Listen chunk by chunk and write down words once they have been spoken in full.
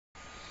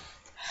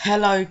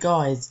Hello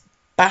guys,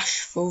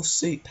 Bashful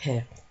Soup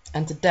here,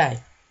 and today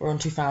we're on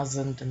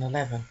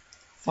 2011,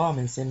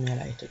 Farming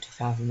Simulator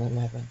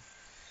 2011,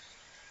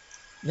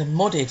 the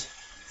modded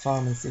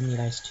Farming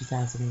Simulator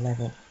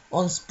 2011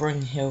 on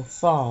Spring Hill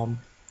Farm.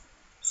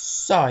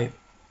 So,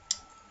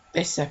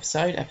 this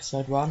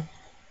episode 1,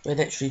 we're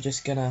literally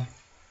just gonna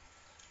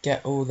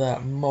get all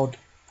the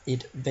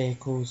modded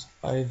vehicles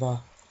over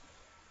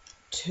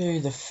to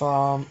the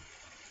farm.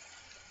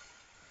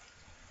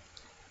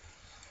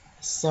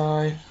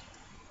 So,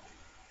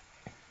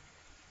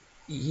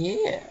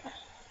 yeah.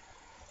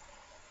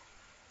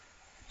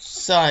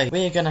 So,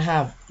 we're going to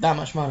have that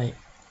much money.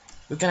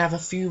 We're going to have a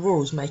few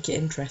rules, make it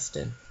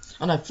interesting.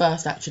 Oh no,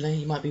 first actually,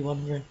 you might be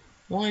wondering,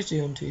 why is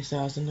he on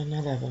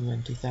 2011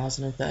 when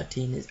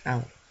 2013 is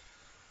out?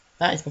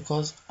 That is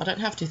because I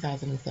don't have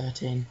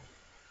 2013.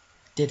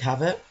 Did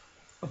have it.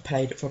 I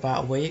played it for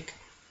about a week.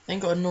 Then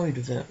got annoyed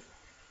with it.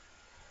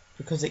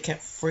 Because it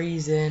kept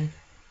freezing.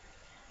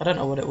 I don't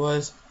know what it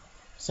was.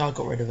 So I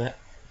got rid of it.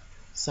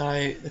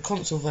 So the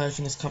console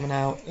version is coming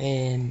out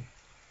in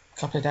a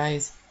couple of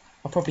days.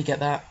 I'll probably get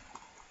that.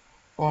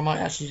 Or I might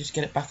actually just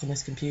get it back on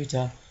this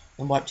computer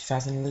and wipe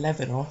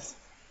 2011 off.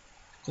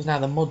 Because now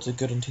the mods are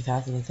good on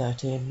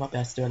 2013. Might be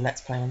able to do a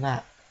let's play on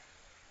that.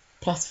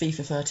 Plus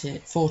FIFA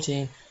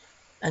 14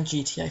 and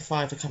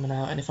GTA5 are coming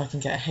out. And if I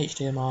can get a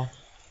HDMI,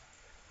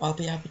 I'll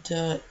be able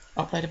to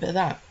upload a bit of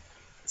that.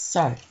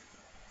 So,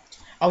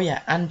 oh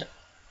yeah, and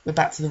we're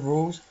back to the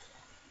rules.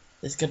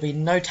 There's going to be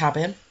no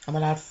tabbing. I'm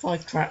allowed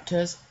 5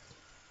 tractors,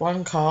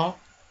 1 car,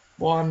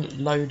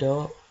 1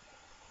 loader.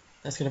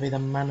 That's going to be the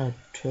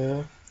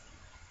Manotour.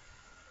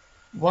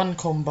 1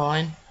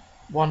 combine,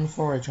 1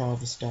 forage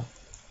harvester.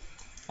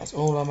 That's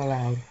all I'm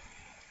allowed.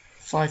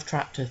 5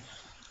 tractors.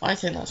 I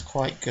think that's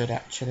quite good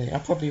actually. I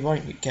probably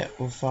won't get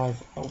all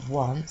 5 at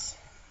once.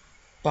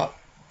 But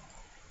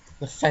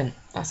the Fendt,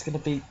 that's going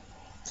to be...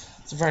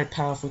 It's a very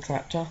powerful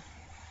tractor.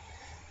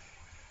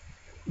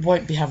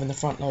 Won't be having the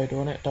front loader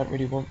on it. Don't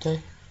really want to.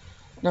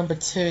 Number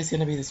 2 is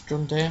going to be this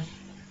John Deere.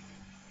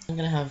 I'm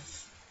going to have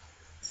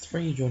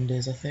 3 John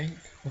Deeres I think.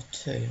 Or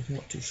 2. I'm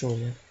not too sure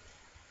yet.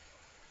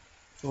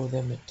 All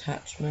them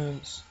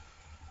attachments.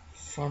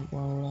 Front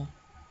roller.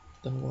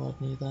 Don't know why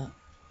I'd need that.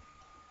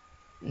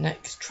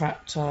 Next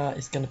tractor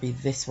is going to be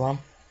this one.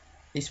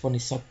 This one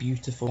is so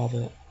beautiful. Love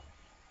it.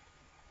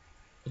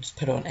 I'll just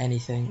put it on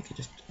anything. It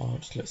just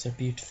looks so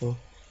beautiful.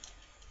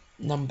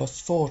 Number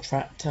 4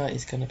 tractor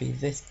is going to be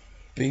this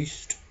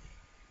boost.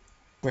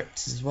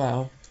 Grips as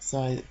well.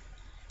 So,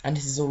 and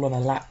this is all on a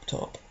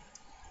laptop.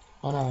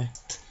 I know.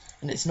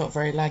 And it's not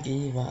very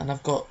laggy either. And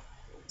I've got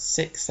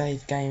 6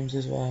 saved games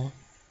as well.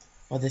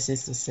 Well, this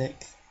is the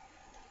 6th.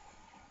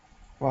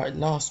 Right,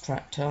 last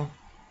tractor.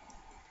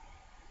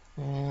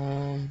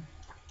 Might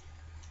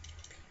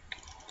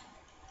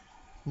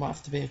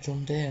have to be a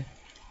John Deere.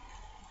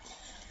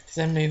 Because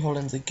them New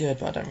Hollands are good,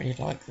 but I don't really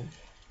like them.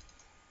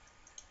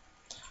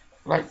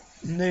 Like,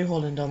 New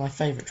Holland are my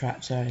favourite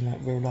tractor in like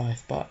real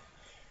life, but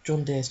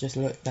John Deere's just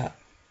look that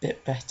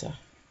bit better.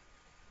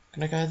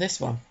 Can I go with this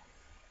one?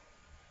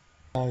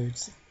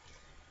 Loads.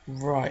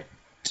 Right.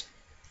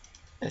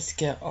 Let's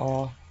get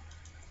our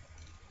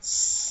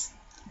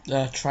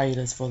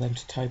trailers for them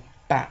to tow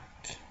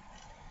back.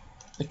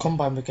 The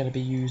combine we're going to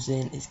be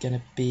using is going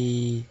to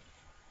be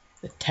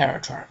the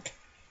TerraTrack.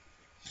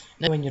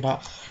 Now when you're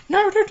like,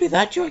 no, don't do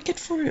that, you won't get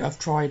through. I've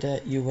tried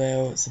it, you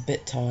will. It's a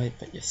bit tight,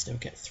 but you still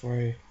get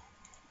through.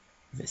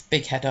 If it's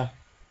big header,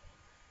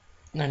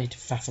 no need to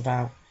faff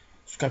about.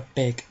 Just go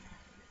big.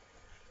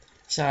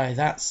 So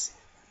that's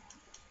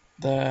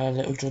the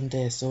little John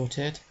Deere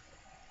sorted.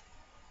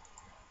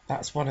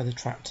 That's one of the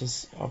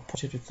tractors I've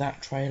putted with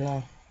that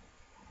trailer.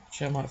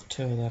 Actually, I might have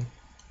 2 of them.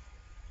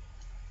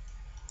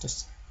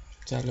 Just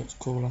so it looks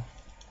cooler.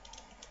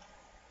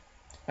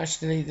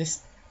 Actually,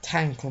 this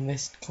tank on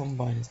this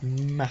combine is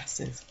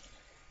massive.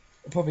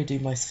 I'll probably do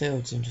most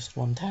fields on just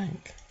 1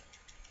 tank.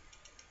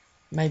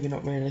 Maybe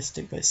not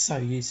realistic, but it's so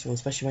useful,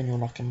 especially when you're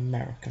on like an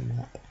American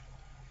map.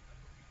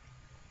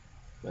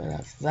 But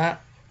that's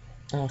that.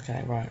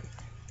 Okay, right.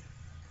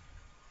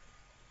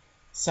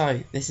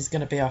 So, this is going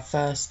to be our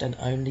first and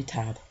only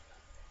tab.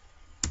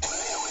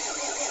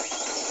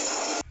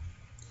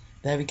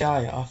 There we go,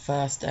 our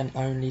first and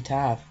only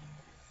tab.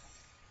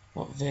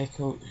 What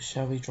vehicle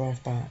shall we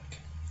drive back?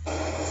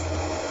 Turn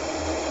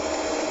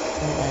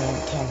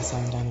the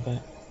sound down a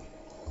bit.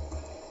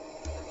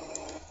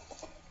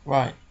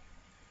 Right.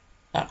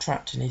 That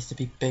tractor needs to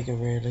be bigger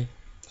really,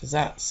 because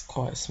that's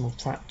quite a small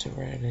tractor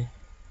really.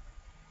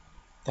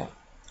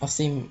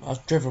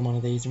 I've driven one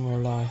of these in real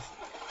life,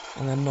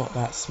 and they're not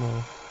that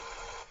small.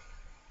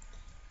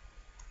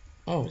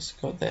 Oh, it's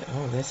got that.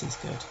 Oh, this is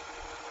good.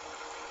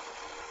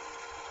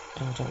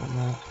 Oh, I don't want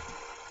that.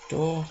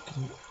 Door.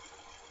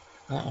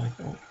 That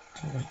open.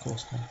 Can't wait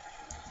courseplay.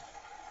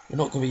 We're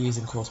not going to be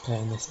using courseplay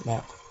on this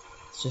map.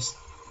 It's just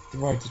the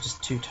roads are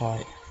just too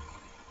tight.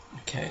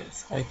 Okay,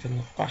 let's open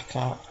the back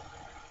up.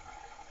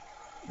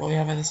 What are we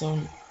having this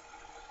on?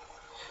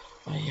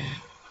 Oh yeah.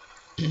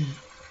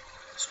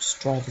 Let's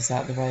just drive this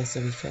out of the way so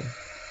we can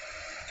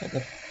get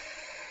the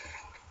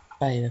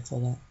baler for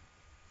that.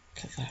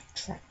 Look at that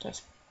tractor,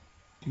 it's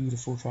a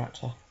beautiful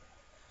tractor.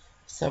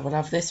 So we'll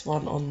have this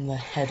one on the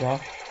header.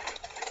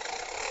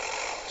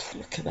 Just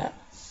look at that,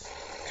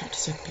 tractor's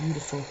so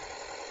beautiful.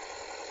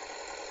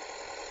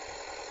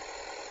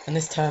 And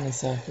this turning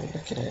circle,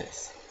 look at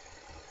it.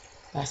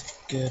 That's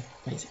good,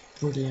 makes it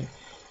brilliant.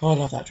 Oh, I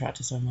love that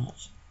tractor so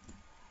much.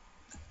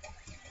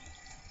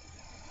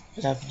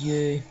 We'll have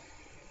you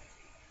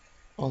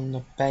on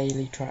the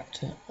Bailey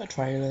tractor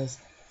trailers.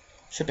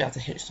 Should be able to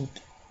hitch them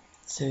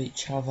to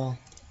each other.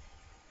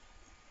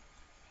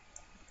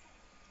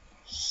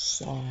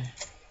 So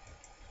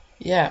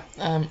yeah,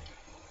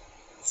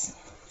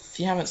 if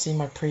you haven't seen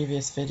my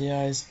previous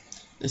videos,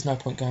 there's no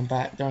point going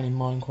back. They're only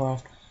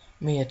Minecraft.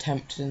 Me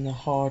attempting the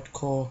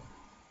hardcore,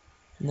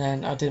 and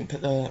then I didn't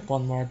put the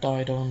one where I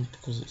died on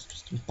because it's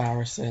just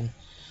embarrassing.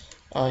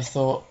 I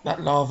thought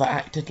that lava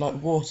acted like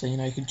water, you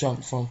know, you could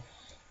jump from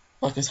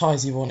like as high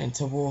as you want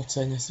into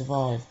water and you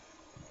survive.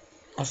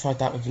 I tried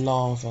that with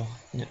lava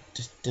and it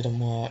just didn't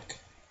work.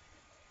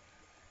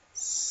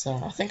 So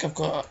I think I've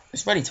got,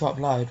 it's ready to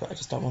upload, but I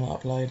just don't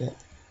want to upload it.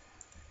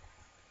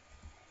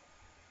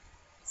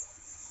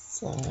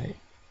 So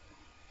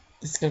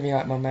this is going to be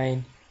like my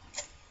main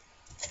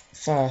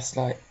first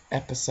like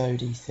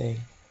episode-y thing.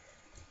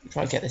 I'll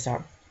try to get this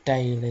out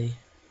daily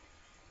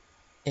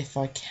if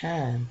I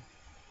can.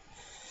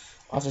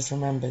 I've just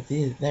remembered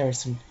there are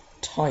some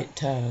tight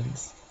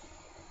turns.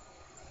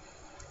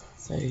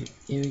 So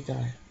here we go.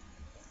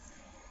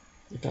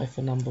 We go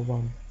for number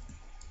 1.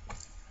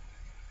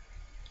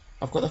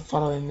 I've got the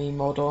following me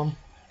mod on,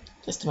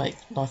 just to make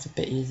life a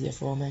bit easier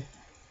for me.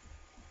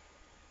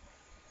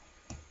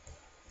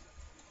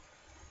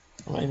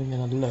 I'm not even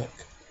going to look.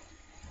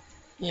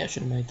 Yeah, I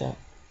should have made that.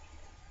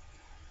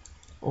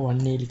 Oh, I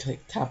nearly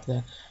clicked tab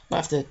there. Might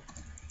have to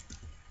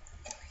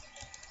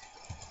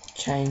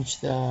change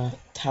the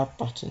tab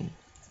button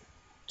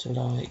to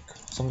like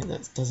something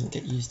that doesn't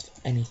get used for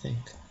anything.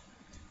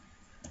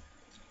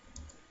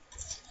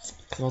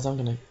 Otherwise I'm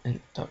going to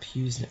end up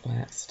using it by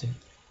accident.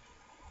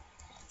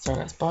 So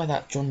let's buy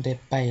that John Deere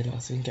baler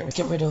so we can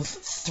get rid of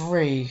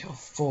 3 or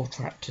 4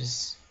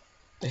 tractors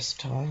this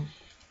time.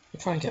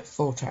 We'll try and get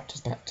 4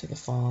 tractors back to the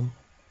farm,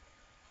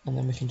 and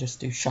then we can just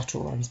do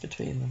shuttle runs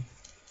between them.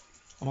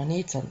 And I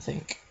need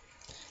something.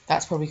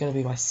 That's probably going to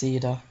be my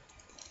seeder.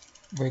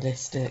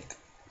 Realistic.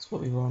 That's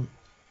what we want.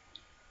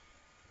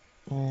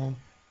 Don't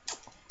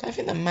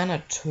think the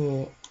mana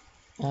tour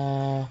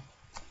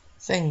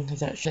thing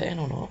is actually in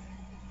or not.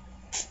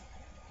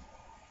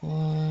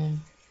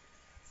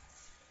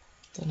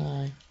 Don't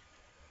know.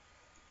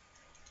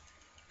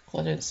 I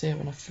didn't see it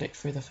when I flicked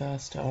through the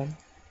first time.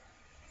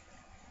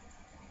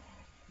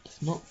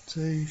 It's not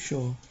too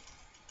sure.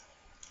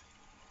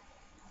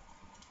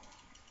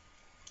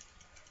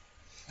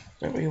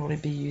 Don't really want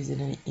to be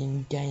using any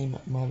in-game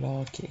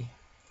malarkey.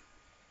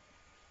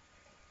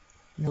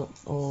 Not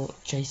or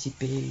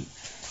JCB.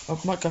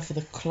 I might go for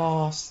the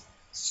class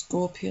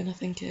Scorpion, I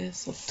think it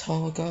is, or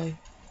Targo.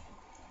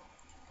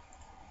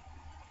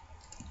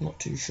 Not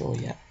too sure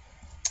yet.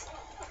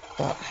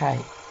 But hey,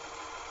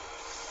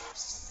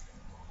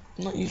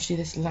 I'm not usually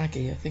this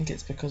laggy. I think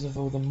it's because of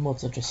all the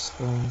mods I just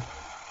spawned.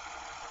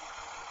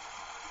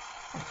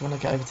 If I want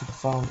to get over to the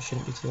farm, it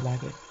shouldn't be too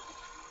laggy.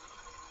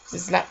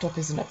 This laptop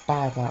isn't a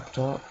bad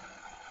laptop.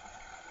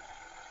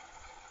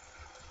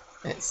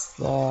 It's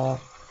the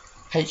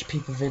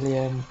HP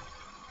Pavilion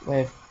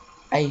with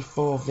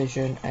A4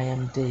 Vision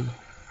AMD.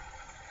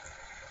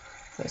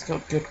 So it's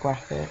got good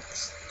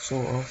graphics,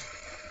 sort of.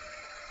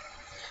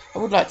 I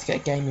would like to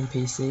get a gaming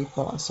PC,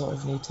 but I sort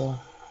of need to,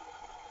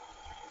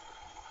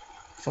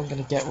 if I'm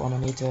going to get one, I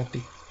need to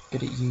be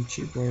good at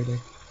YouTube, really.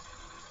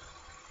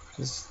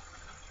 Because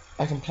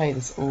I can play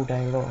this all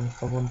day long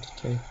if I wanted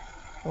to.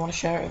 I want to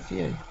share it with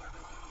you.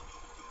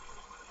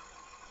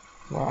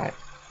 Right.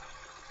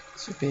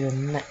 This would be the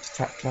next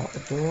tractor out the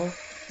door.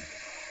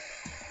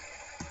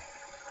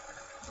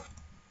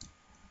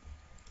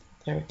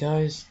 There it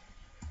goes.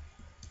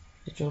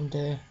 The John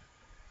Deere.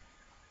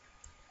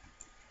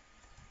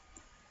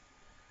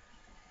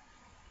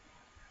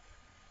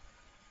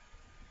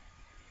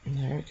 And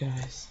there it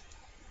goes.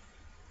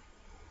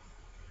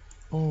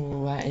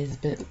 Oh, that is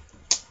a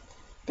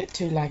bit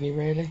too laggy,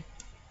 really.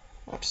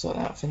 I'll have to sort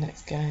that out for the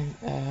next game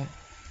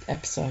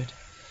episode.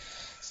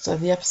 So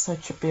the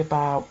episode should be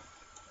about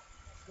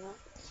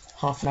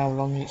half an hour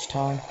long each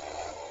time.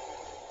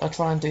 I'll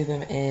try and do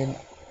them in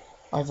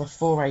either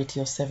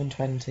 480 or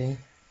 720.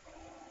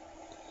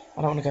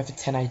 I don't want to go for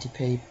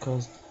 1080p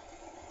because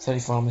it's only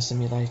Farmer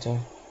Simulator.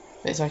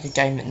 If it's like a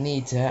game that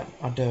needs it,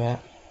 I'll do it.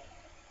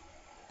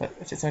 But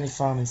if it's only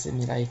Farming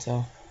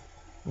Simulator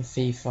and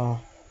FIFA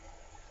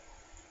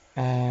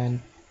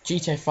and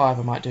GTA5,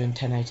 I might do in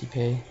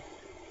 1080p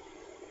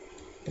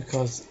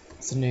because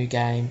it's a new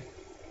game.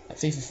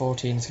 FIFA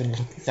 14 is going to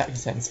look exactly the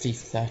same as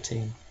FIFA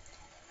 13.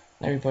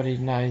 Everybody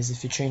knows,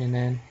 if you're tuning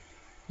in,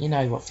 you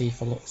know what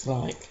FIFA looks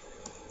like.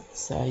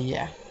 So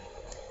yeah.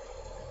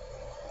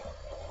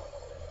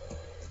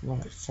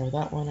 Right, throw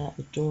that one out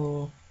the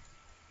door.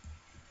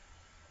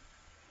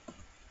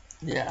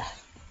 Yeah,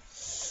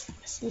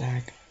 it's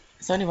lag.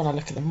 It's only when I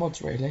look at the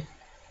mods, really.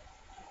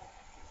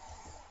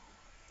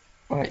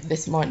 Right,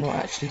 this might not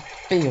actually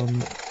be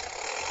on.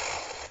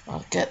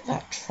 I'll get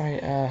that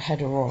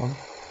header on,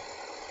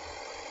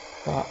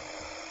 but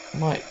I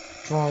might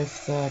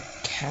drive the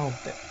cow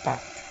bit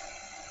back.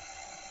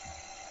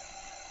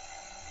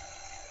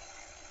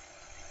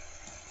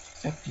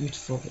 How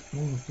beautiful! Oh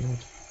my god,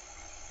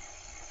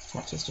 this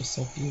tractor's just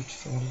so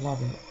beautiful. I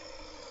love it.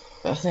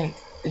 But I think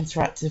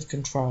interactive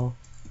control,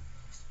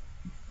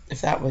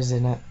 if that was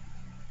in it,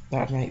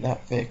 that would make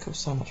that vehicle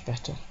so much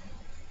better.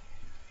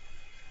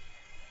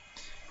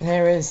 And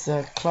here is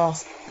the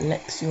Class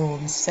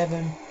Lexion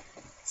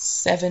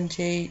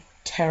 770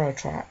 Terra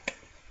Track.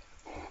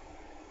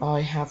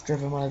 I have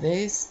driven one of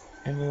these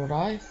in real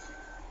life,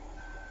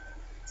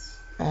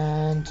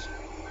 and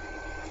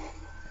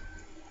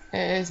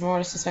it is more or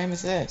less the same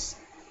as this.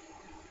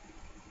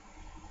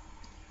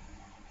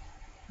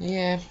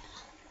 Yeah,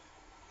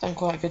 done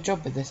quite a good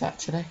job with this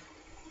actually.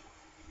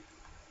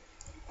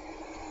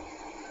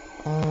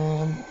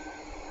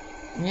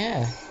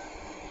 Yeah,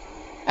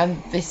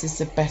 and this is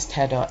the best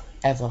header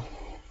ever.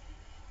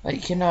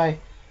 Like, you know,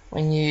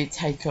 when you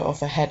take it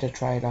off a header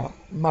trailer,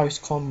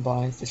 most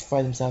combines just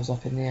throw themselves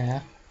up in the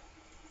air.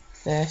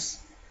 This,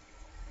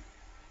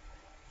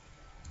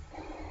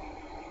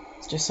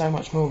 it's just so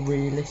much more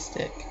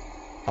realistic.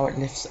 How it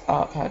lifts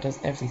up, how it does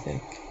everything.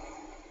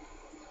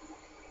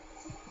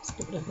 Let's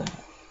get rid of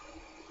that.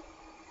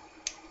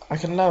 I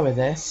can lower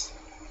this,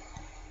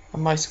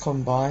 and most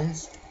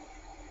combines,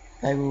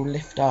 they will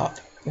lift up,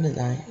 wouldn't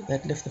they?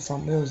 They'd lift the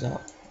front wheels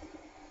up.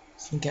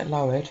 So you can get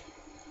lowered,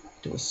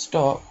 it will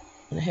stop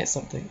when it hits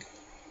something.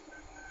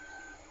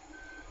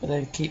 But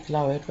then keep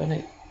lowered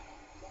when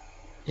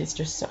it's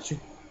just such a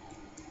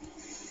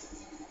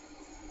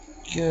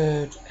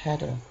good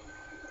header.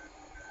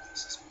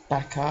 Let's just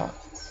back up.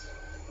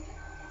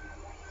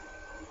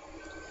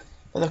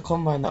 But the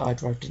combine that I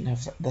drove didn't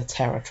have the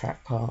Terra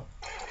Track part.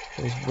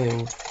 It was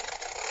wheeled.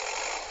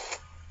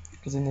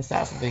 Because in the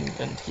south of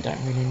England, you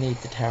don't really need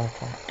the Terra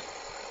Track.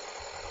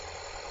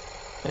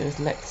 But it was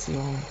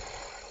Lexion.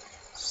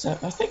 So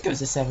I think it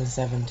was a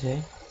 770.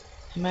 It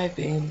may have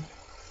been.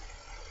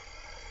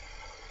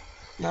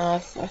 No, I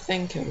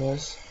think it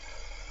was.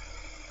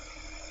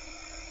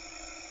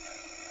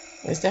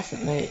 It was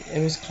definitely.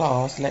 It was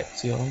class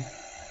Lexion.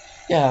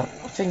 Yeah,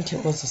 I think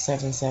it was a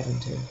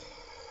 770.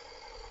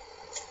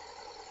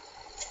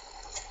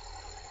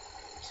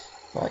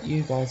 But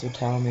you guys will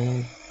tell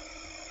me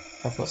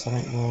if I've got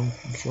something wrong,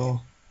 I'm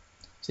sure.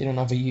 Seen on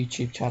other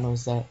YouTube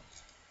channels that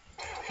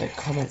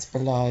comments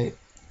below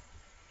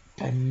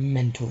go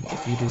mental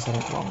if you do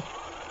something wrong.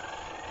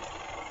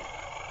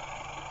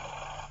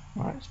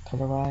 Right, let's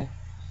pull away.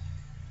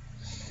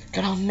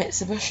 Good old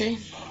Mitsubishi.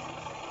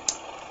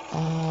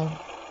 I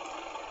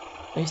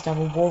used to have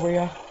a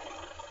Warrior.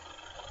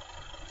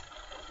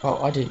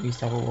 Well, I didn't used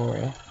to have a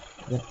Warrior.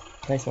 The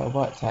place where I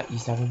worked at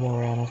used to have a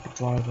Warrior and I could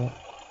drive it.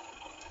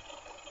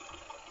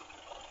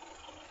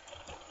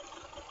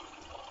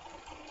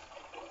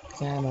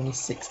 Because I'm only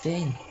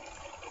 16.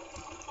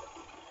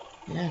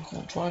 Yeah, I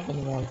can't drive on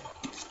the road.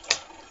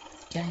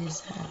 Gay as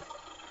hell.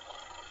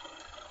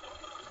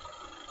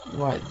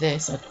 Right,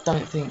 this I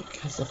don't think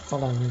has a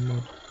following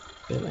mod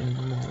built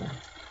in there.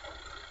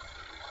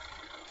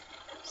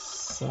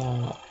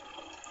 So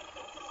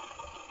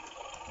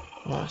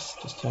let's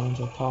just turn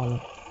into a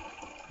pilot.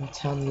 I'll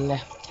turn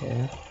left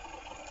here.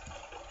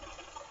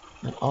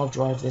 And I'll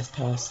drive this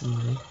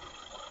personally.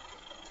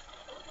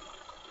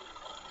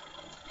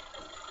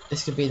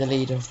 This could be the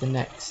leader of the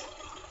next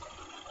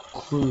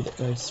crew that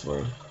goes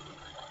through.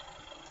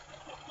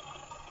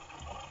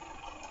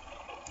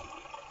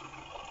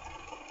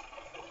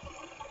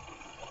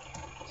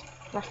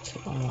 Back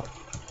it up.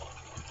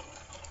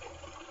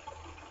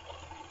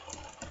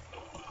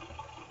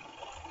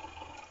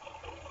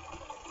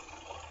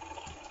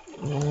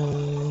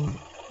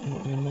 I'm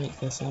not gonna make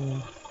this, am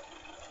I?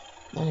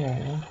 Oh, here I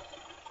am.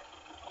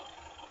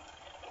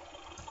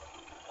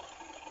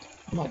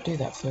 I might do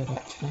that field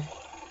actually.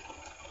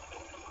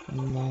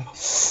 No.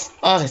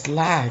 Oh, there's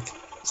lag.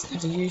 It's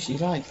never usually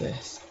like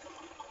this.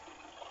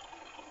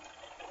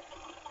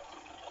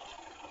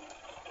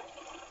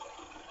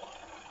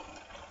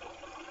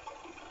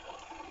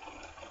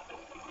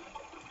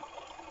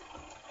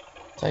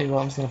 Tell you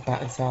what, I'm just gonna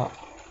back this up.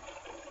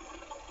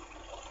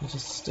 I'll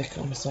just stick it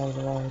on the side of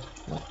the road,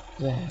 like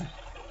there.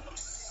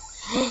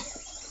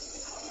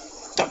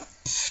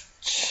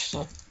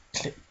 I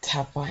clicked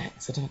tab by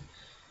accident.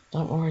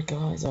 Don't worry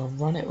guys, I'll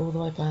run it all the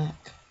way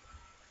back.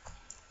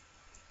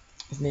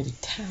 I've nearly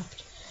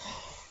tabbed.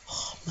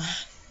 Oh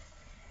man.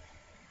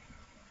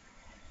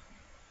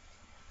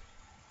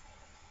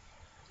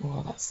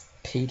 Oh, that's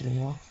peed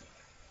me off.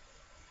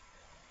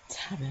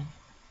 Tabbing.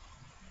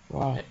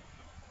 Right.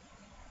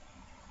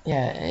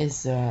 Yeah, it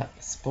is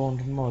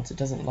spawned mods. It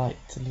doesn't like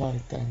to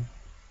load them.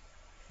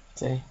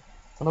 See?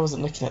 When I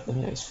wasn't looking at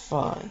them, it was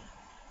fine.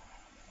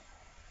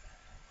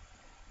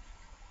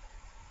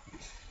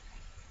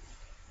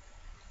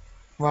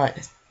 Right,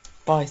 let's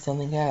buy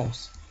something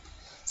else.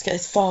 Let's get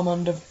this farm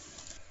under.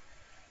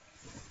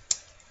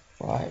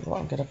 Right, what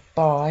I'm gonna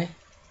buy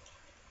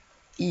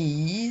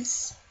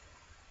is.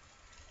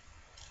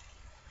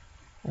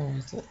 Where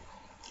is it?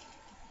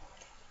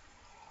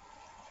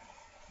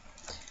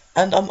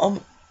 And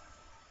I'm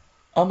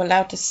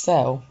allowed to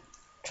sell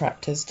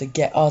tractors to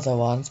get other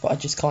ones, but I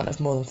just can't have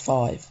more than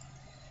 5.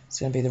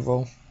 It's gonna be the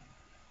rule.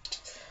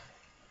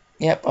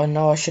 Yep, I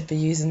know I should be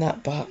using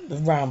that, but the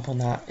ramp on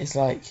that is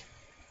like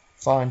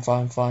fine.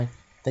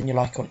 Then you're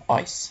like on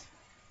ice.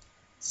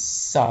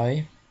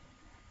 So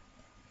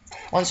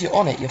once you're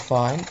on it, you're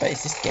fine, but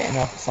it's just getting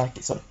up. It's like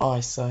it's on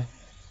ice, so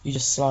you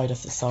just slide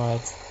off the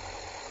sides.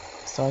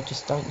 So I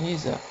just don't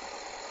use it.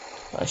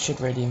 But I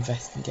should really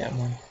invest in getting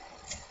one.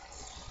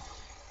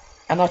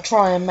 And I'll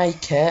try and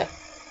make it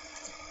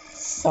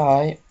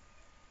so.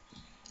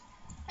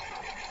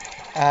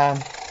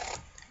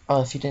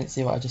 Oh, if you didn't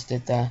see what I just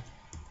did there,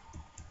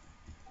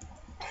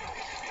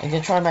 I'm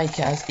going to try and make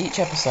it as each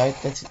episode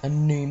there's a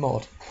new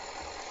mod.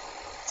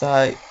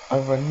 So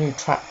either a new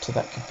tractor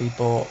that could be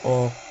bought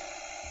or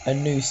a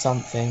new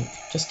something,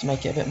 just to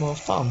make it a bit more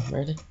fun,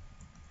 really.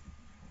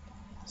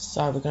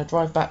 So we're going to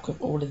drive back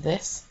with all of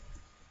this.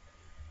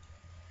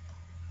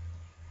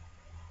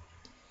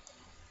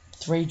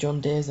 3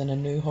 John Deeres and a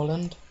New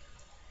Holland.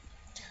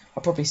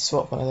 I'll probably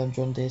swap one of them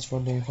John Deeres for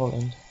a New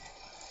Holland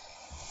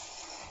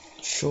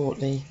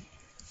shortly.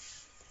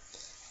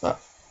 But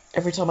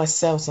every time I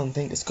sell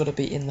something, it's got to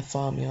be in the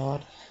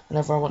farmyard.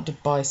 Whenever I want to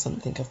buy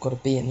something, I've got to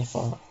be in the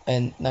farm.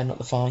 And no, not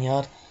the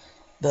farmyard,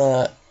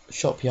 the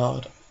shop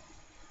yard.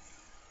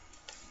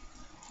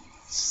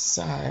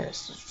 So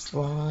let's just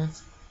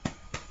drive.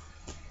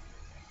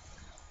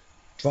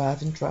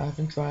 Driving. Got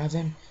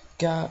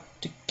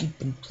to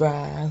keep on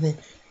driving.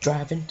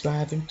 Driving.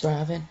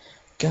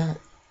 Got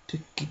to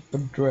keep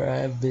on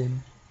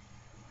driving.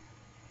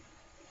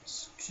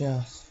 Let's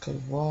just go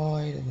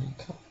wide and then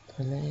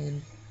pull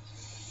in.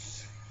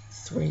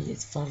 3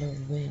 is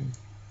following.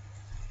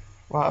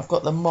 Right, I've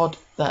got the mod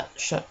that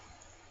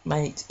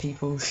makes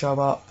people show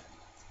up.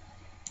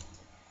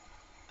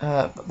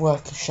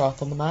 Workers show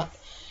up on the map.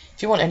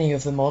 If you want any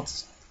of the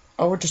mods,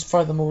 I would just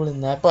throw them all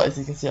in there. But as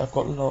you can see, I've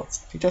got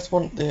lots. If you just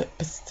want the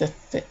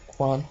specific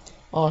one,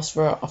 ask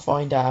for it, I'll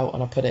find out,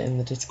 and I'll put it in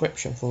the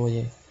description for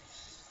you.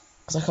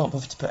 Because I can't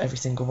bother to put every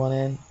single one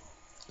in.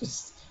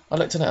 Because I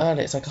looked at it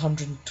earlier, it's like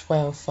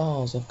 112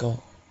 files I've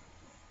got.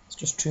 It's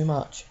just too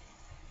much.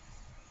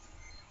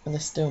 And they're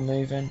still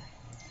moving.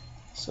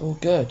 It's all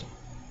good.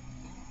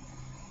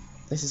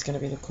 This is going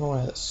to be the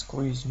corner that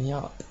screws me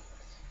up.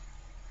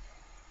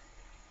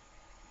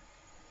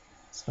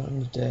 So what I'm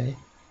going to do,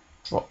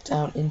 drop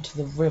down into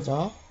the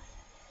river. Oh,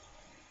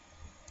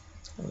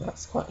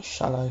 that's quite a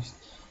shallow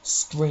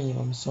stream,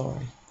 I'm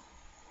sorry.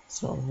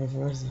 It's not a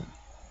river, is it?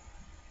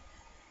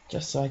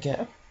 Just so I get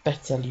a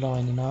better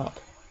lining up.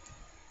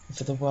 And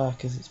for the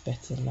workers, it's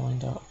better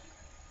lined up.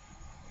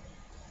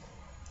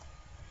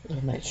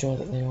 I'll make sure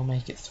that they all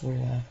make it through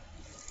there.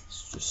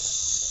 Let's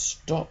just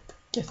stop,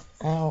 get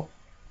out.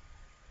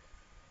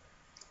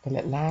 Will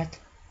it lag?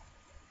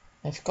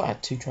 I forgot I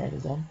had 2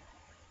 trailers on.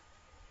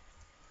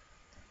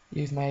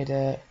 You've made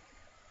it.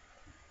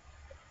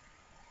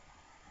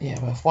 Yeah,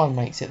 well, if one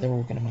makes it, they're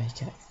all going to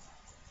make it.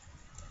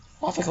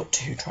 Why have I got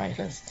 2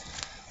 trailers?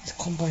 This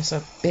combine's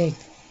so big.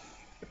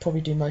 I'd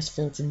probably do most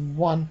fields in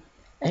one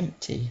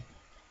empty.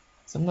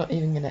 So I'm not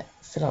even going to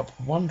fill up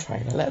 1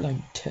 trailer, let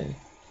alone 2.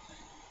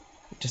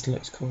 It just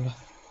looks cooler.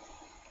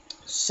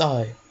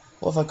 So,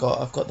 what have I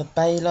got? I've got the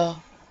baler.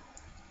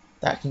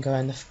 That can go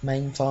in the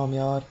main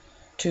farmyard.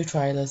 2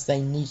 trailers, they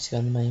need to go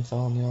in the main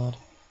farmyard.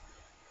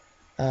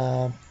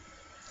 What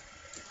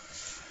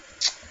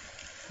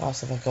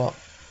else have I got?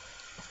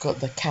 I've got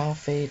the cow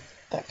feed,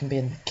 that can be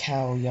in the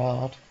cow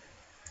yard.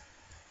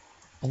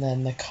 And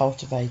then the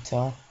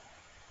cultivator,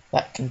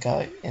 that can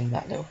go in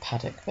that little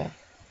paddock there.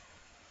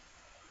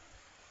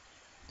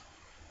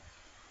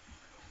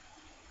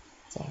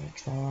 So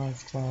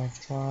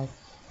drive,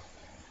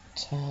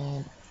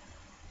 turn.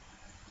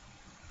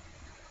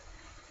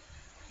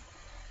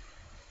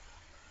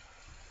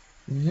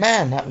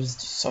 Man, that was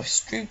so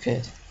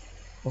stupid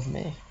of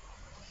me.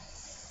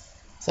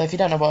 So if you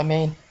don't know what I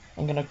mean,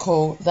 I'm going to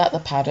call that the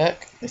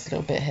paddock, this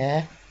little bit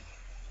here.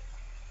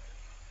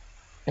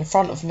 In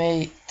front of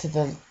me to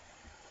the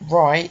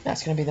right,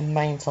 that's going to be the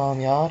main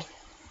farmyard.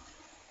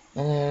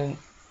 And then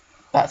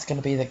that's going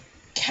to be the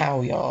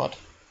cow yard,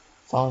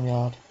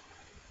 farmyard.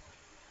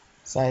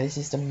 So this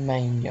is the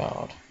main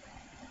yard.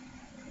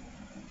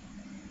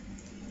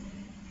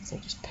 So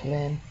just pull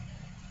in.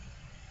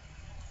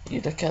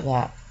 You look at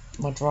that.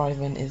 My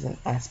driving isn't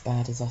as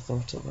bad as I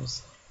thought it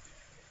was.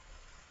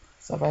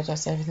 So where did I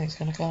say everything's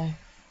going to go?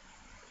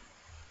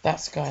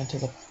 That's going to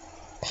the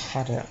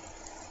paddock.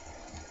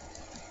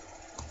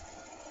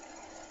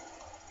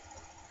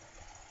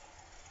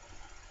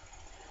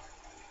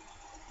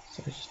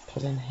 So we just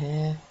pull in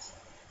here.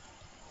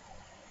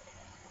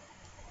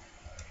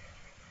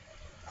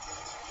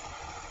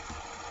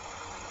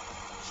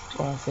 Just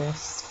drive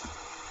this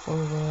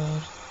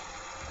forward.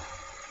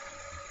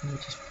 And we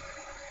just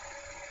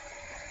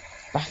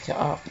back it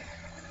up.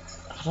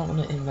 I don't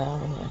want it in there, I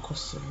want it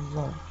across the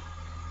road.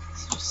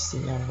 Let's just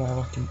see how well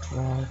I can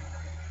drive.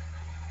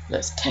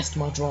 Let's test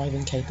my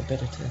driving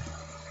capability.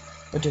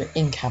 We'll do it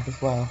in cab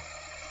as well.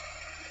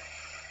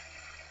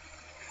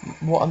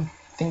 What I'm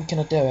thinking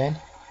of doing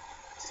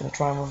is going to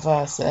try and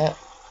reverse it.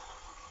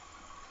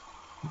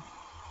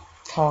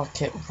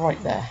 Park it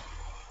right there.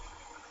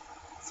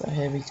 So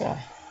here we go.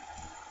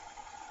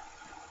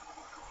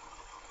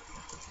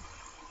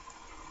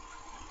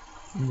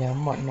 Yeah, I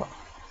might not.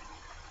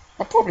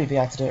 I'll probably be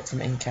able to do it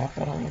from in-cab,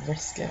 but I don't want to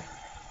risk it.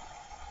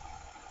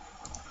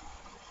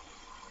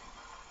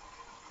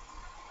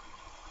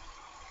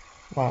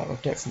 Right, we'll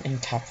do it from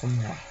in-cab from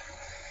there.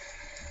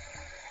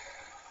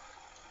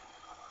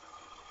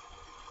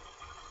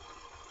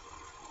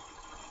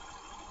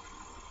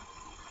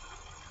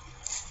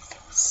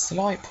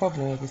 Slight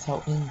problem with this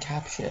whole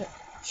in-cab shit.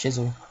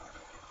 Shizzle.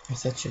 I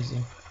said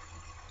shizzle.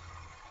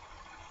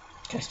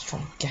 Just try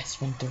and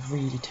guess when to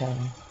really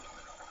turn.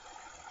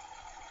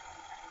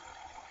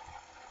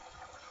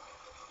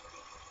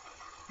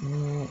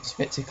 It's a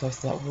bit too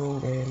close to that wall,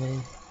 really.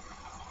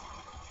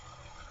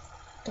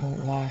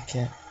 Don't like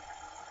it.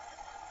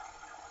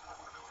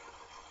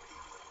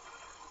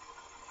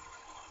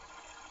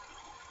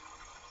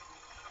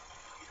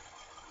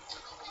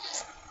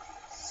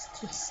 It's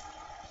just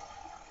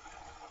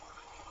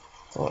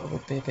thought it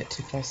would be a bit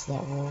too close to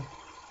that wall.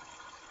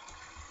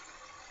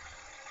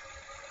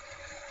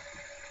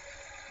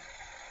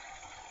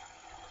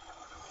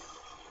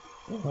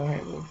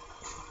 Alright, we'll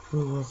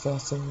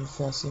reverse in.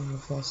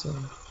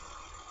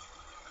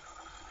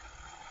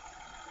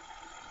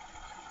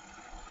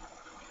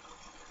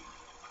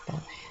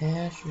 About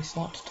here, should we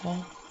start to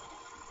turn?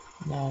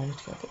 No, I need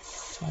to go a bit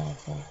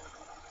further.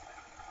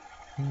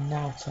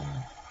 Now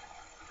turn.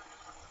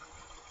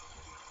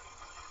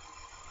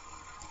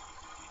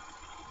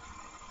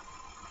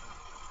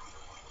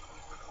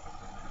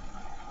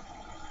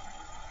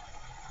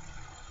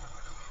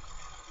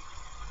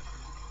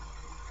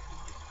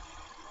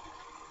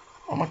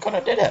 Oh my god, I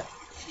did it!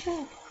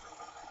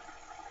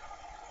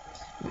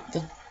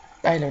 The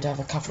Baylor would have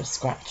a couple of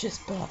scratches,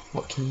 but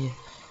what can you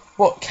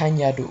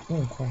do?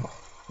 Oh crap,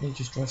 you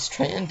just drove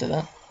straight into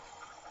that.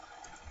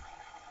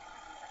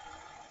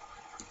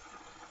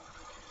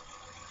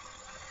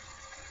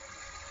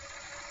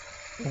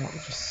 Right,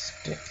 we'll just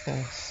stick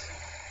this.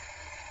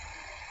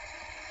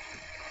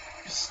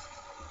 Just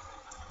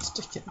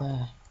stick it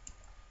there.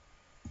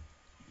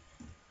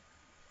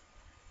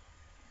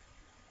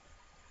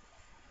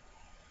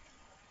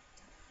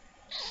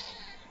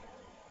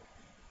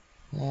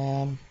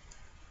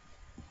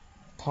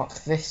 Park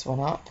this one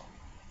up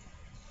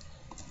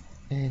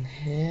in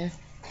here.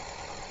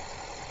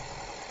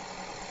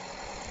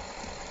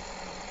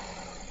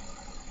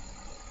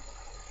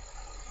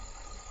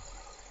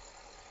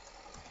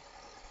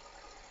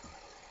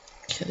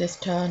 Look at this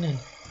turning.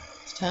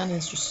 This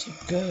turning's just so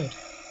good.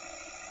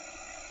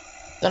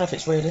 Don't know if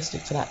it's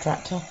realistic for that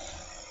tractor.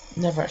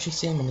 Never actually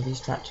seen one of these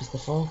tractors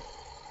before.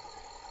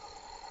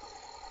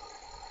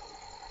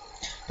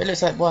 It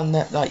looks like one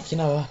that, like, you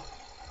know, a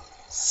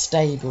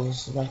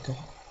stables, like a,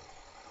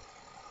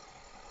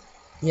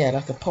 yeah,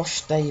 like a posh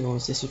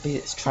stables. This would be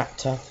its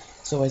tractor.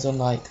 It's always on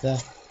like the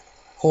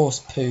horse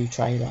poo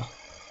trailer.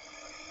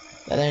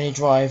 They only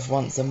drive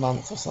once a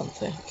month or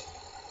something.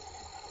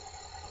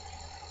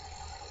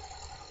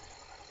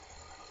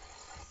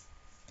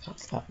 Park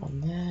that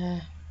one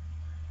there.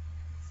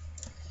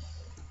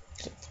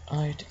 Click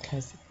I to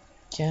close the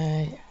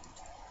gate.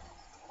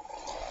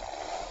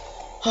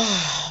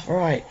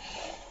 Right.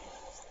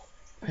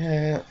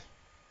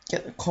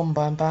 Get the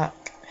combine back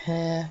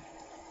here,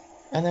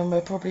 and then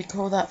we'll probably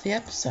call that the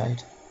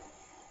episode.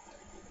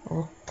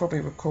 We'll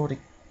probably record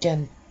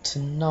again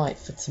tonight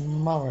for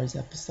tomorrow's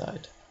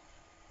episode.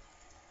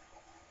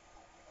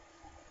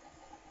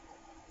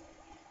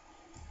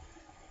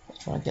 I'll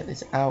try and get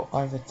this out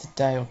either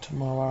today or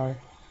tomorrow,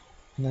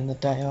 and then the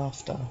day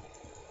after.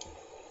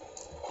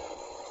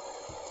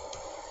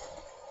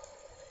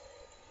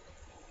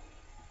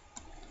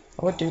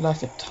 I would do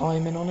like a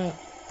timing on it.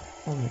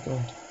 Oh my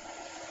god.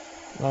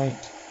 Like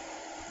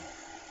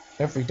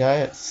every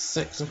day at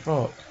 6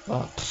 o'clock,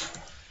 but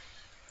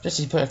just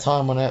you put a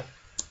time on it.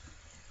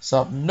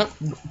 So nope,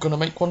 not gonna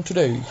make one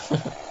today.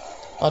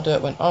 I'll do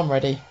it when I'm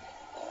ready.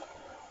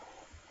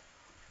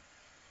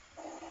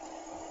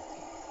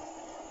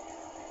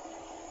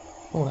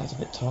 Oh, that's a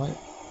bit tight.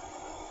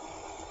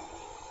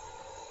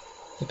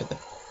 Look at the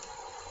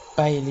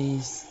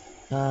Bailey's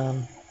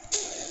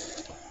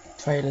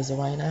trailers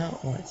away now.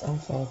 Right, let's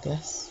unfold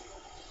this,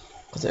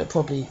 because it'll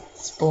probably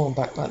spawn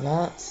back like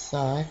that,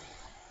 so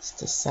just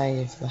to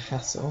save the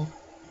hassle,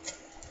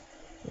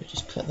 we'll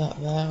just put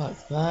that there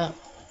like that.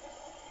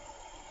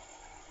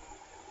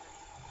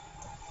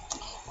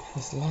 Oh,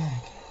 this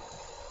lag.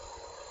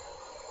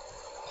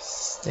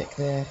 Stick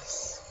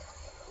this.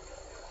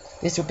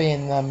 This will be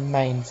in the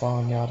main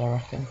farmyard, I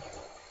reckon.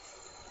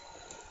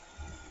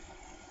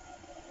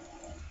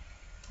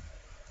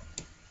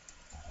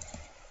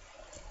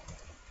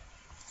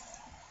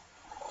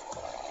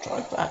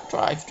 Drive back,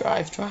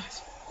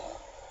 drive.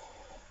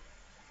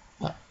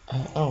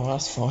 Oh,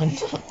 that's fine.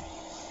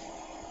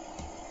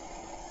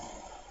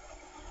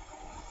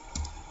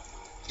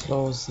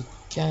 Close the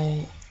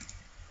gate.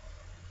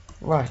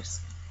 Right.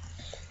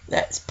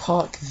 Let's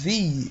park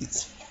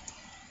these.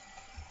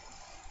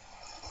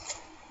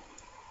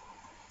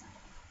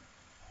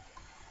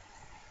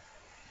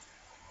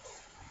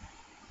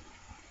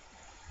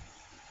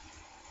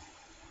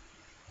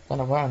 Don't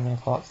know where I'm going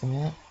to park them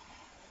yet.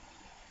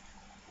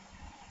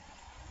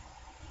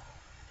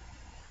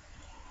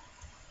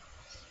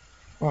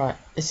 Right,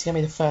 this is going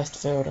to be the first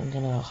field I'm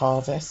going to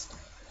harvest.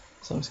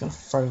 So I'm just going to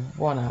throw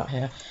one out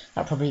here.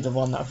 That'll probably be the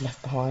one that I've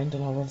left behind,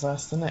 and I'll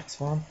reverse the next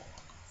one.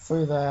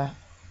 Through there.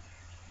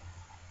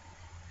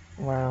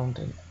 Round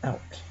and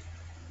out.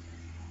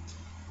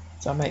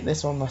 So I'll make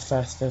this one my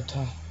first field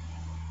to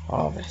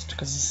harvest,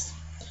 because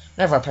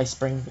whenever I play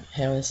Spring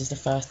Hill, this is the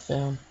first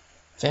field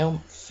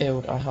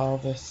I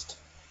harvest.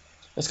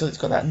 That's because it's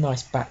got that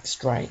nice back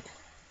straight.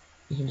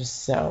 You can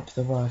just set up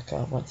the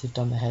worker once you've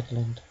done the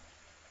headland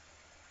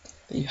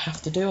that you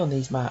have to do on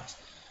these maps.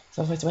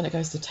 So when it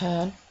goes to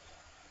turn,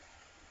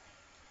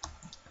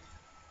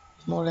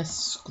 it's more or less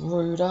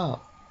screwed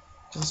up,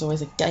 because there's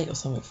always a gate or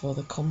something for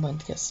the combine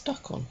to get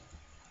stuck on.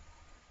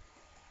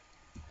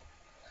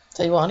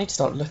 Tell you what, I need to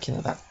start looking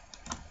at that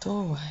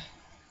doorway.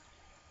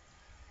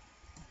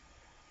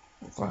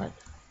 Right,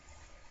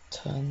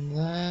 turn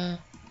there.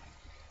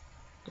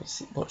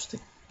 Watch the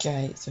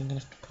gate, so I'm going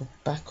to have to pull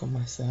back on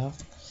myself.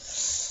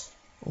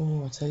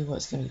 Oh, I tell you what,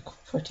 it's going to be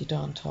pretty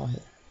darn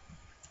tight.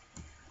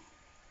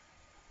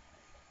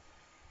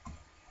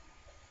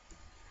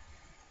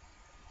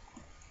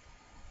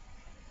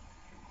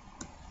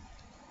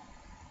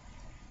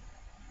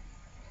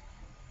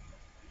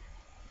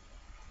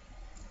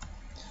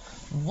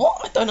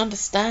 What? I don't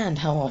understand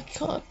how I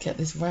can't get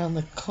this round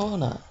the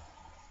corner.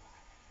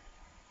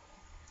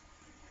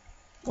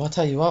 Well, I'll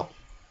tell you what.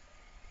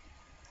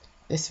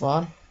 This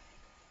one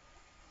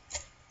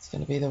is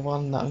going to be the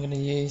one that I'm going to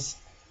use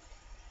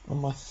on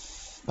my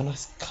when I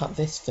cut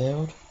this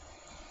field.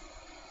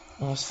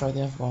 I'll just throw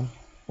the other one.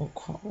 Oh.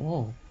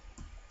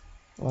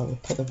 Well, we'll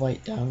put the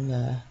weight down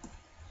there.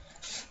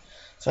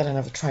 So I don't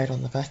have a trade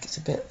on the back. It's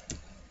a bit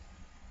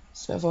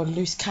of a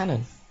loose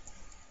cannon.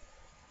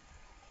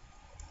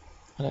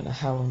 I don't know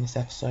how long this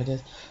episode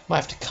is. Might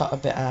have to cut a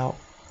bit out.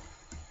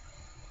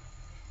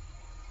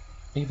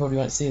 You probably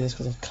won't see this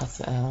because I've cut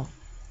it out.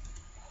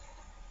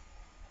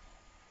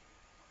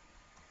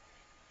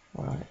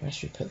 Right, where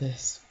should we put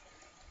this?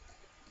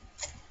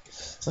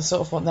 So I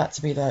sort of want that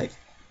to be like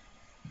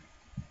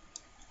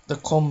the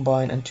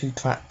combine and 2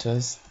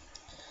 tractors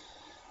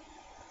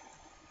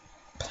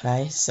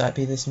place. So it'd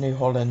be this New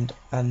Holland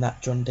and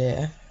that John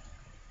Deere.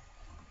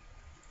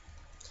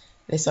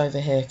 This over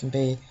here can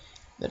be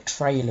the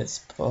trailer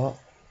spot.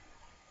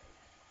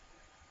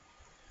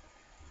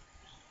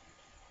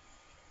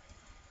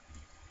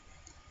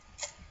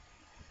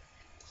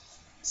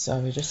 So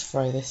we just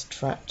throw this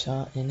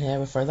tractor in here,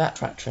 we'll throw that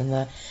tractor in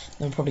there,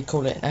 then we'll probably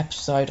call it an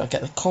episode. I'll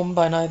get the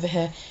combine over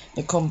here,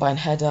 the combine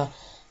header,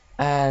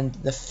 and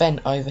the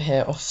Fendt over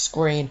here off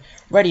screen,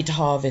 ready to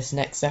harvest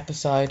next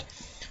episode.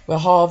 We'll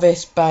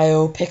harvest,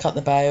 bale, pick up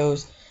the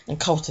bales, and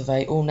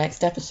cultivate all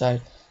next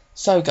episode.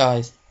 So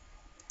guys,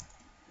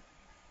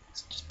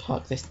 let's just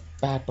park this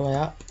bad boy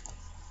up.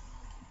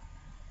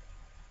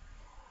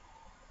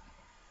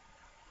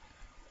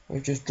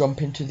 We'll just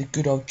jump into the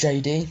good old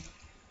JD.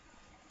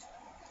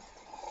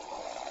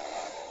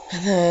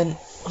 And then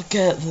I'll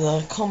get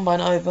the combine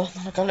over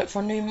and I'll go look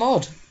for a new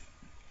mod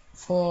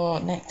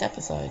for next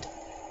episode.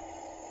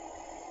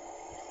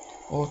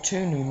 Or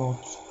 2 new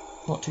mods,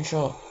 not too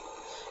sure.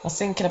 I was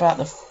thinking about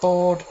the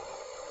Ford.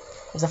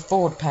 There's a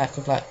Ford pack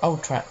of like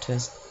old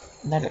tractors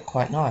and they look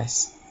quite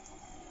nice.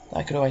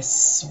 I could always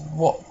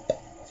swap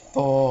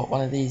for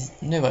one of these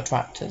newer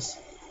tractors.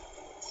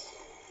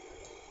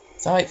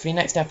 So hopefully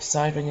next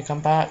episode when you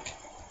come back,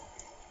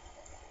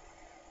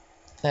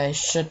 there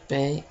should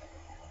be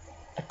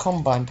a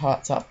combine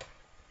parked up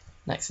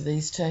next to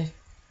these 2.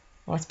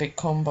 Nice big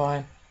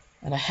combine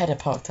and a header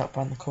parked up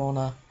around the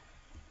corner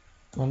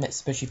and a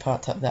Mitsubishi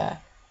parked up there.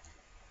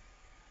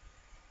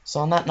 So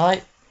on that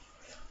note,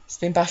 it's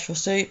been Bashful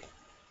Soup.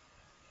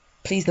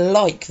 Please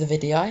like the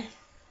video.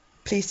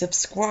 Please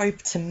subscribe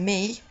to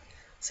me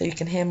so you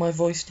can hear my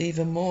voice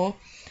even more.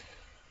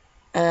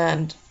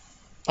 And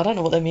I don't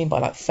know what they mean by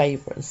like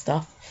favourite and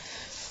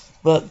stuff,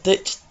 but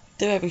just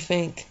do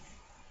everything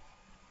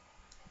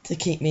to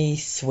keep me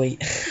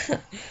sweet.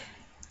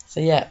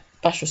 So yeah,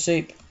 Bashful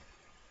Soup.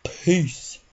 Peace.